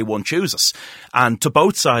whatever way one chooses. And to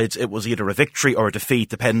both sides, it was either a victory or a defeat,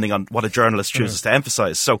 depending on what a journalist chooses to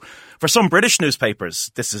emphasise. So for some British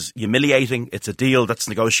newspapers, this is humiliating. It's a deal that's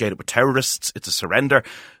negotiated with terrorists. It's a surrender.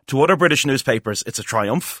 To other British newspapers, it's a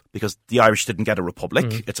triumph because the Irish didn't get a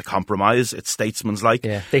republic. It's a compromise. It's statesmanlike.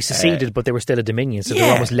 Yeah, they seceded, but they were still a dominion, so they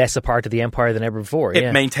were almost less a part of the empire than ever before.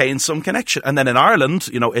 It maintains some connection. And then in Ireland,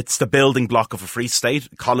 you know, it's the building block of a free state.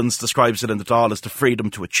 Collins describes it in the Dáil as the freedom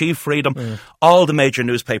to achieve freedom. All the major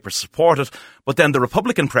newspapers support it. But then the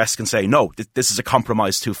Republican press can say, no, this is a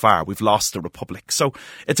compromise too far. We've lost the republic. So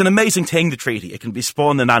it's an amazing thing, the treaty. It can be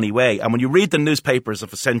spun in any way. And when you read the newspapers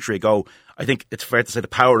of a century ago, I think it's fair to say the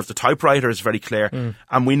power of the typewriter is very clear.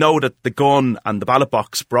 And we know that the gun and the ballot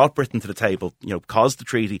box brought Britain to the table, you know, caused the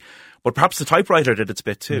treaty. But perhaps the typewriter did its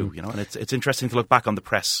bit too, you know, and it's interesting to look back on the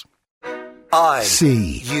press.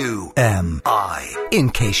 ICUMI,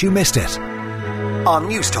 in case you missed it, on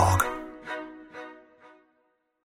News Talk.